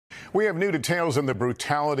We have new details on the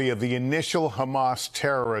brutality of the initial Hamas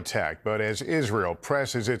terror attack. But as Israel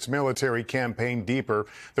presses its military campaign deeper,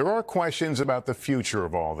 there are questions about the future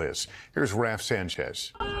of all this. Here's Raf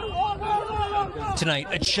Sanchez. Tonight,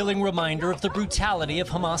 a chilling reminder of the brutality of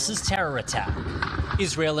Hamas's terror attack.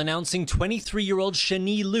 Israel announcing 23-year-old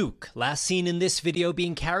Shani Louk, last seen in this video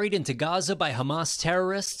being carried into Gaza by Hamas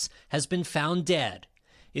terrorists, has been found dead.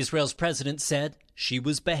 Israel's president said she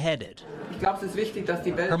was beheaded.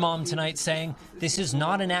 Her mom tonight saying, "This is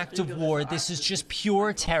not an act of war, this is just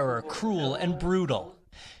pure terror, cruel and brutal."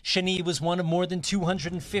 Shani was one of more than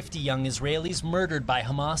 250 young Israelis murdered by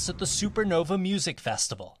Hamas at the Supernova music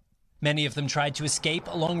festival. Many of them tried to escape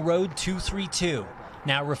along Road 232,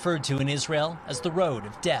 now referred to in Israel as the Road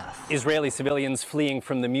of Death. Israeli civilians fleeing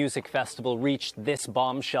from the music festival reached this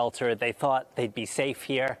bomb shelter. They thought they'd be safe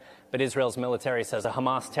here, but Israel's military says a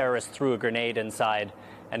Hamas terrorist threw a grenade inside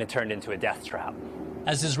and it turned into a death trap.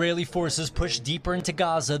 As Israeli forces push deeper into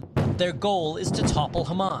Gaza, their goal is to topple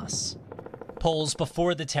Hamas. Polls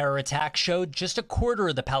before the terror attack showed just a quarter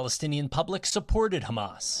of the Palestinian public supported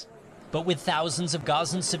Hamas. But with thousands of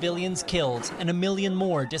Gazan civilians killed and 1 million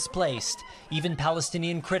more displaced, even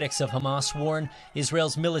Palestinian critics of Hamas warn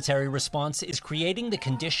Israel's military response is creating the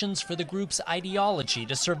conditions for the group's ideology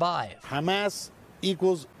to survive. Hamas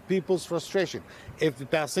equals people's frustration. If the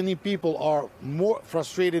Palestinian people are more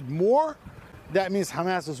frustrated that means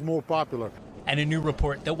Hamas is more popular. And a new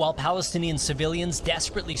report that while Palestinian civilians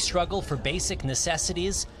desperately struggle for basic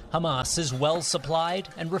necessities, Hamas is well supplied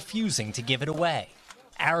and refusing to give it away.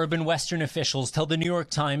 Arab and Western officials tell the New York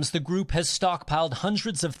Times the group has stockpiled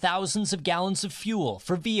hundreds of thousands of gallons of fuel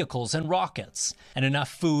for vehicles and rockets, and enough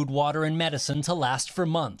food, water, and medicine to last for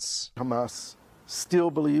months. Hamas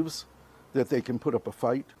still believes that they can put up a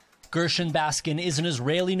fight. Gershon Baskin is an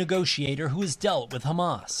Israeli negotiator who has dealt with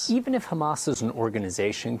Hamas. Even if Hamas as an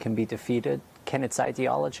organization can be defeated, can its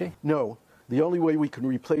ideology? No. The only way we can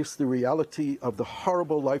replace the reality of the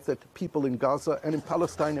horrible life that the people in Gaza and in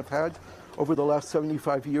Palestine have had over the last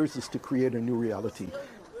 75 years is to create a new reality.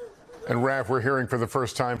 And Raf, we're hearing for the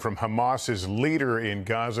first time from Hamas's leader in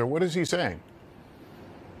Gaza. What is he saying?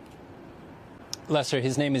 Lester,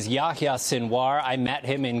 his name is Yahya Sinwar. I met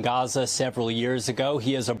him in Gaza several years ago.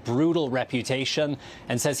 He has a brutal reputation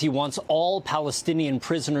and says he wants all Palestinian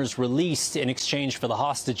prisoners released in exchange for the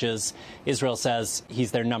hostages. Israel says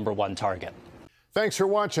he's their #1 target. Thanks for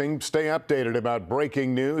watching. Stay updated about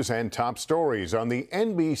breaking news and top stories on the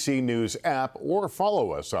NBC News app or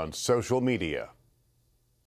follow us on social media.